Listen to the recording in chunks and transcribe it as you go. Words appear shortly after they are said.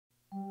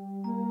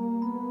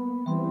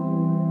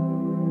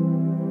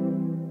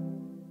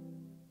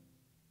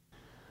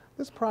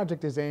This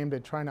project is aimed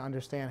at trying to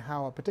understand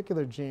how a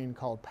particular gene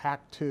called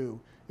PAC2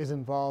 is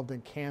involved in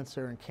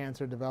cancer and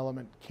cancer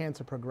development,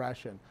 cancer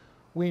progression.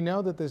 We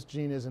know that this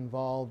gene is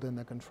involved in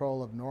the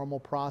control of normal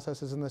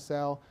processes in the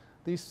cell.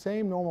 These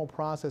same normal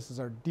processes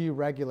are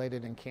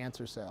deregulated in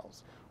cancer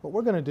cells. What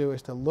we're going to do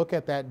is to look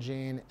at that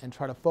gene and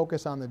try to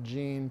focus on the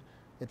gene,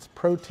 its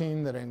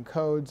protein that it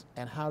encodes,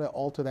 and how to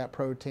alter that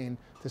protein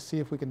to see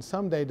if we can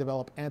someday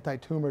develop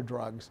anti-tumor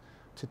drugs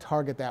to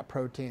target that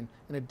protein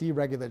in a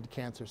deregulated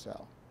cancer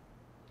cell.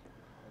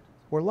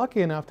 We're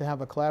lucky enough to have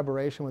a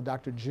collaboration with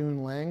Dr.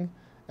 Jun Ling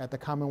at the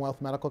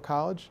Commonwealth Medical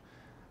College.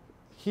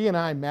 He and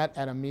I met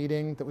at a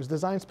meeting that was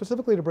designed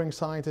specifically to bring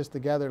scientists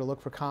together to look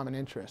for common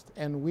interest.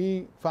 And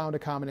we found a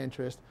common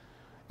interest.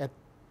 At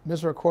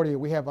Misericordia,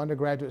 we have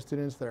undergraduate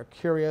students that are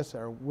curious,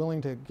 are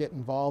willing to get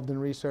involved in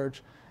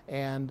research,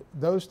 and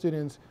those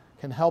students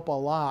can help a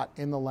lot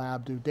in the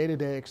lab do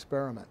day-to-day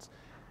experiments.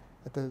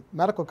 At the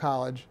medical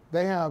college,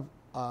 they have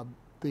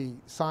the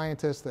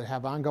scientists that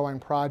have ongoing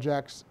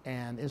projects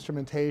and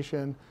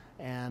instrumentation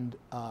and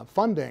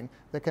funding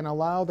that can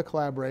allow the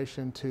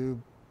collaboration to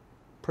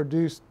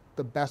produce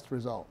the best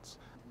results.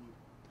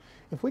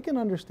 If we can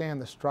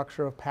understand the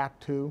structure of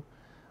PAC2,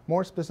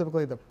 more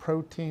specifically the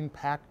protein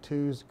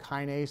PAC2's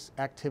kinase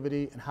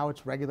activity and how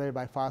it's regulated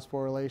by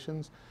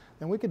phosphorylations,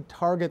 then we could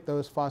target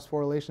those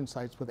phosphorylation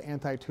sites with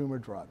anti-tumor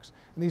drugs.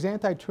 And these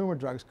anti-tumor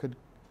drugs could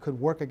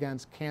work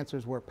against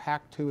cancers where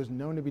PAC2 is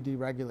known to be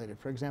deregulated,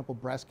 for example,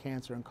 breast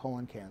cancer and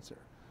colon cancer.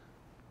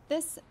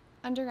 This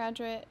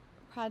undergraduate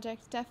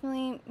project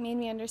definitely made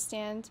me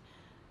understand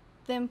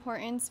the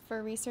importance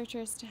for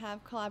researchers to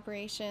have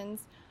collaborations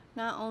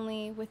not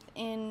only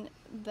within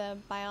the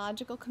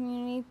biological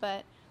community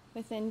but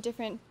within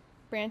different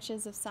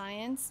branches of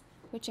science,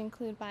 which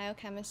include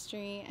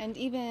biochemistry and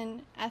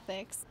even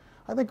ethics.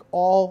 I think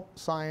all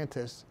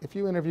scientists, if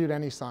you interviewed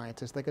any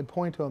scientist, they could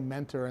point to a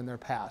mentor in their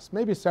past,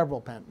 maybe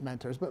several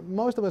mentors, but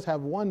most of us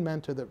have one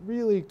mentor that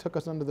really took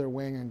us under their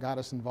wing and got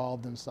us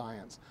involved in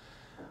science.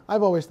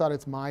 I've always thought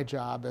it's my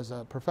job as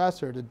a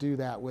professor to do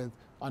that with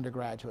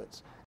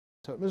undergraduates.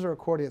 So at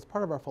Misericordia, it's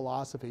part of our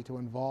philosophy to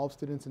involve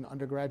students in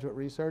undergraduate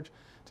research,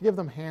 to give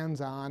them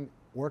hands-on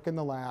work in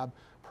the lab,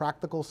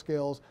 practical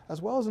skills,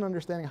 as well as an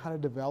understanding of how to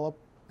develop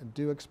and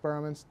do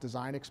experiments,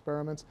 design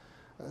experiments.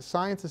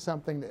 Science is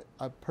something that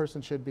a person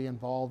should be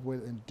involved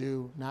with and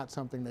do, not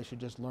something they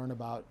should just learn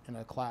about in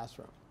a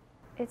classroom.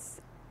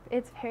 It's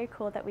very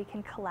cool that we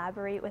can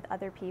collaborate with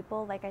other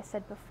people. Like I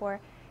said before,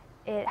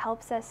 it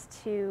helps us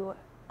to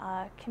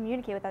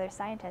communicate with other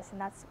scientists,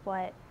 and that's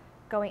what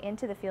going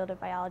into the field of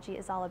biology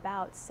is all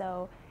about.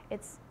 So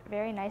it's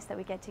very nice that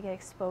we get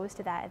exposed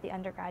to that at the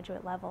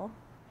undergraduate level.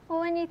 Well,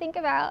 when you think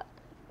about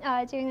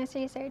doing this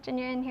research and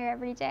you're in here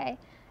every day,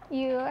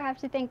 you have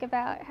to think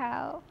about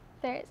how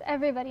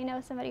everybody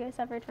knows somebody who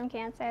suffered from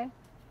cancer,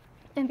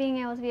 and being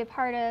able to be a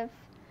part of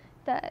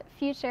the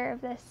future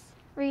of this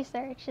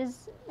research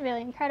is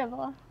really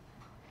incredible.